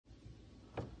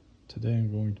Today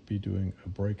I'm going to be doing a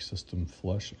brake system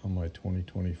flush on my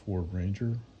 2020 Ford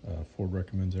Ranger. Ford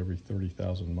recommends every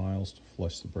 30,000 miles to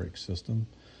flush the brake system.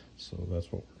 So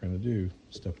that's what we're going to do.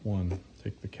 Step 1,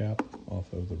 take the cap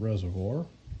off of the reservoir.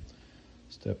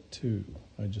 Step 2,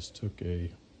 I just took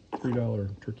a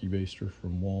 $3 turkey baster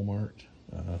from Walmart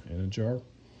in a jar.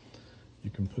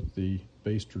 You can put the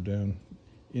baster down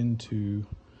into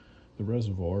the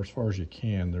reservoir as far as you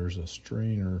can. There's a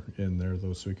strainer in there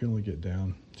though, so you can only get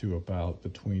down to about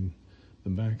between the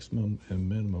maximum and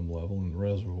minimum level in the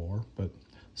reservoir, but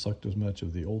sucked as much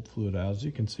of the old fluid out. As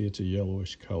you can see, it's a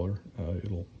yellowish color.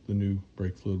 The new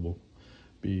brake fluid will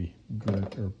be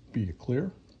good, or be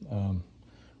clear.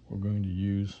 We're going to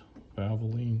use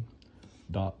Valvoline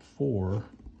DOT4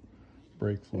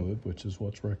 brake fluid, which is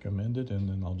what's recommended, and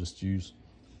then I'll just use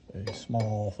a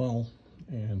small funnel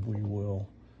and we will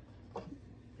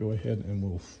go ahead and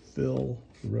we'll fill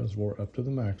the reservoir up to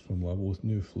the maximum level with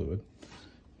new fluid,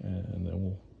 and then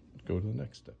we'll go to the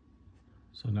next step.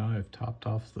 So now I've topped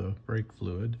off the brake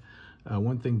fluid.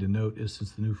 One thing to note is,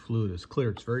 since the new fluid is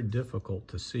clear, it's very difficult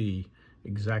to see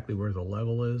exactly where the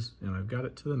level is, and I've got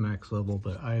it to the max level,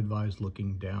 but I advise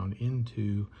looking down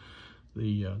into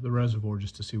the reservoir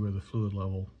just to see where the fluid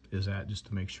level is at, just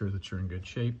to make sure that you're in good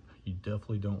shape. You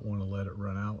definitely don't want to let it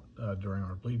run out during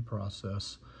our bleed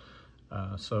process.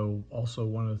 So also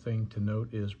one other thing to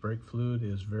note is brake fluid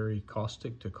is very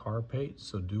caustic to car paint,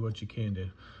 so do what you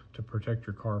can to protect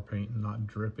your car paint and not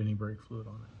drip any brake fluid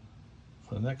on it.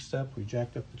 For the next step, we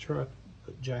jacked up the truck,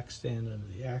 put jack stand under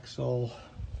the axle,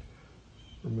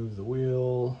 remove the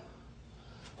wheel.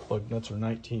 Plug nuts are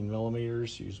 19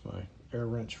 millimeters, use my air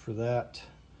wrench for that.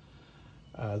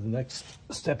 The next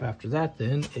step after that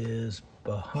then is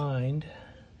behind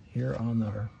here on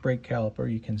our brake caliper.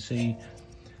 You can see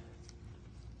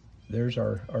there's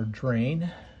our drain.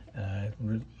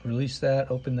 Release that,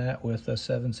 open that with a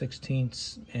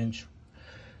 7/16 inch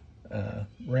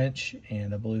wrench,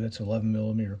 and I believe that's 11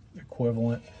 millimeter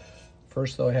equivalent.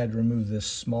 First though, I had to remove this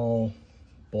small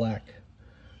black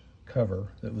cover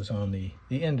that was on the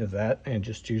end of that, and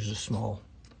just use a small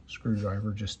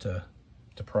screwdriver just to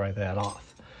pry that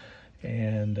off.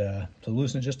 And to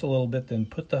loosen it just a little bit, then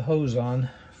put the hose on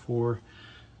for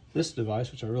this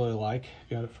device, which I really like.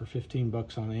 Got it for 15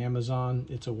 bucks on Amazon.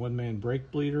 It's a one-man brake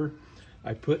bleeder.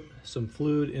 I put some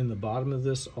fluid in the bottom of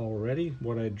this already,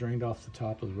 what I drained off the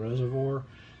top of the reservoir.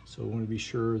 So I want to be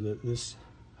sure that this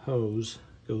hose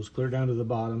goes clear down to the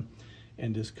bottom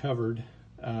and is covered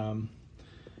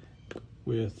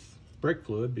with brake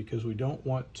fluid, because we don't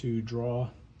want to draw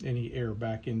any air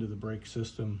back into the brake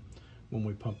system when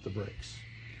we pump the brakes.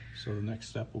 So the next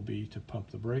step will be to pump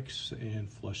the brakes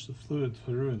and flush the fluid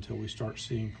through until we start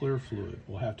seeing clear fluid.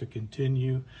 We'll have to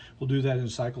continue. We'll do that in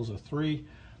cycles of three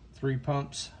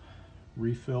pumps,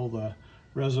 refill the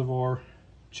reservoir,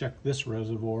 check this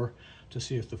reservoir to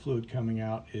see if the fluid coming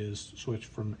out is switched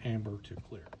from amber to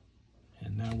clear.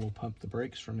 And now we'll pump the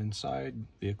brakes from inside.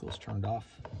 Vehicle's turned off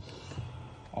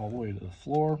all the way to the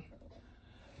floor.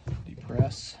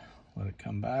 Depress, let it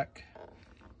come back.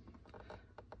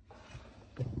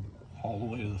 All the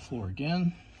way to the floor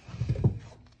again,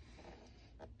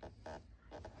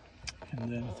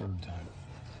 and then a third time.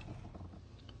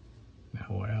 Now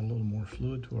we'll add a little more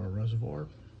fluid to our reservoir.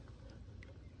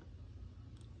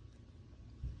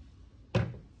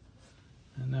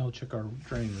 And now we'll check our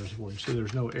drain reservoir. You see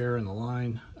there's no air in the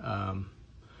line.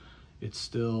 It's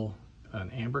still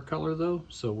an amber color though,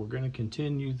 so we're going to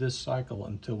continue this cycle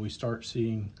until we start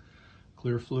seeing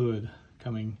clear fluid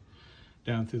coming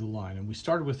down through the line. And we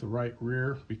started with the right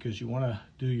rear because you want to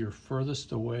do your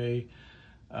furthest away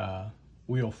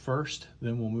wheel first,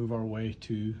 then we'll move our way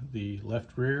to the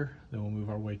left rear, then we'll move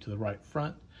our way to the right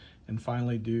front, and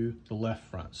finally do the left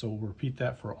front. So we'll repeat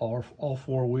that for all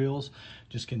four wheels.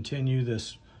 Just continue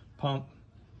this pump,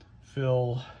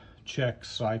 fill, check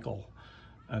cycle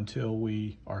until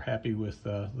we are happy with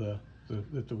that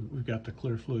we've got the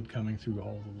clear fluid coming through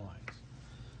all the lines.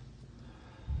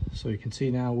 So you can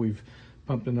see now we've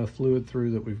pumped enough fluid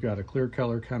through that we've got a clear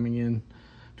color coming in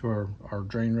to our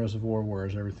drain reservoir,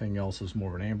 whereas everything else is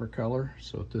more of an amber color.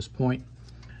 So at this point,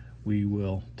 we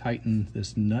will tighten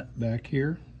this nut back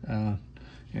here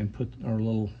and put our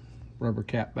little rubber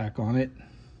cap back on it.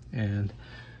 And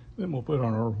then we'll put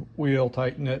on our wheel,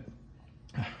 tighten it,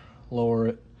 lower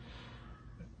it,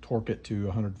 torque it to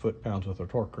 100 foot-pounds with our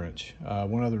torque wrench.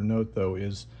 One other note though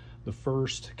is the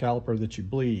first caliper that you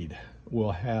bleed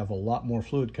will have a lot more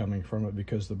fluid coming from it,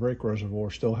 because the brake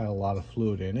reservoir still had a lot of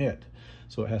fluid in it.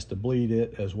 So it has to bleed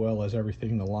it as well as everything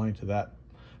in the line to that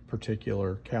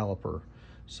particular caliper.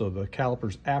 So the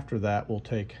calipers after that will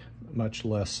take much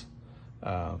less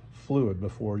fluid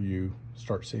before you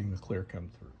start seeing the clear come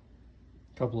through.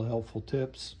 A couple of helpful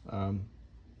tips.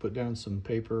 Put down some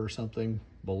paper or something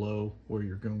below where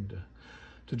you're going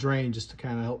to drain, just to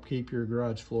kind of help keep your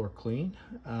garage floor clean.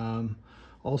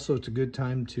 Also, it's a good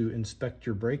time to inspect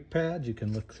your brake pad. You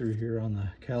can look through here on the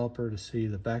caliper to see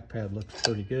the back pad looks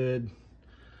pretty good.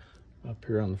 Up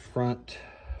here on the front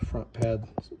pad,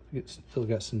 it's still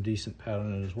got some decent pad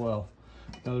on it as well.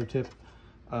 Another tip,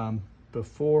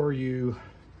 before you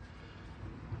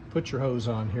put your hose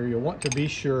on here, you'll want to be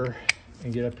sure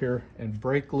and get up here and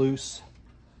break loose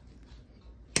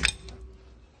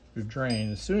your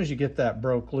drain. As soon as you get that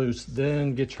broke loose,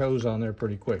 then get your hose on there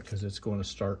pretty quick, because it's going to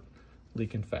start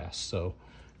leaking fast. So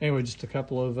anyway, just a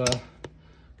couple of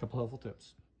helpful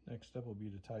tips. Next step will be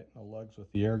to tighten the lugs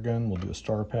with the air gun. We'll do a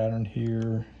star pattern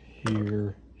here,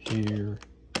 here, here,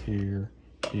 here,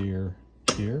 here,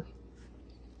 here.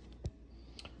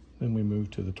 Then we move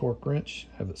to the torque wrench,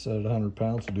 have it set at 100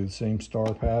 pounds. We'll do the same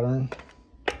star pattern.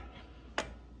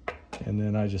 And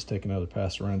then I just take another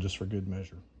pass around just for good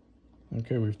measure.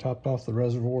 Okay, we've topped off the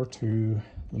reservoir to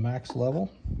the max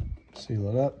level. Seal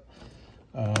it up.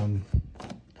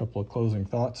 Couple of closing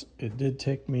thoughts. It did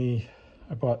take me,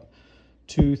 I bought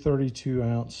two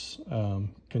 32-ounce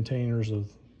containers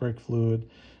of brake fluid.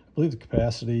 I believe the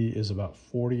capacity is about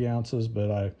 40 ounces,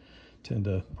 but I tend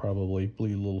to probably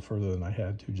bleed a little further than I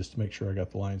had to, just to make sure I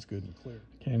got the lines good and clear.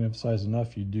 Can't emphasize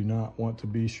enough, you do not want to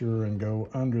be sure and go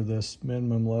under this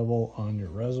minimum level on your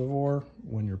reservoir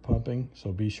when you're pumping.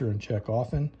 So be sure and check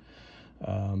often,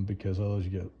 because otherwise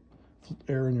you get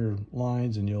air in your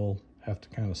lines and you'll have to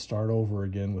kind of start over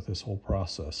again with this whole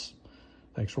process.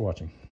 Thanks for watching.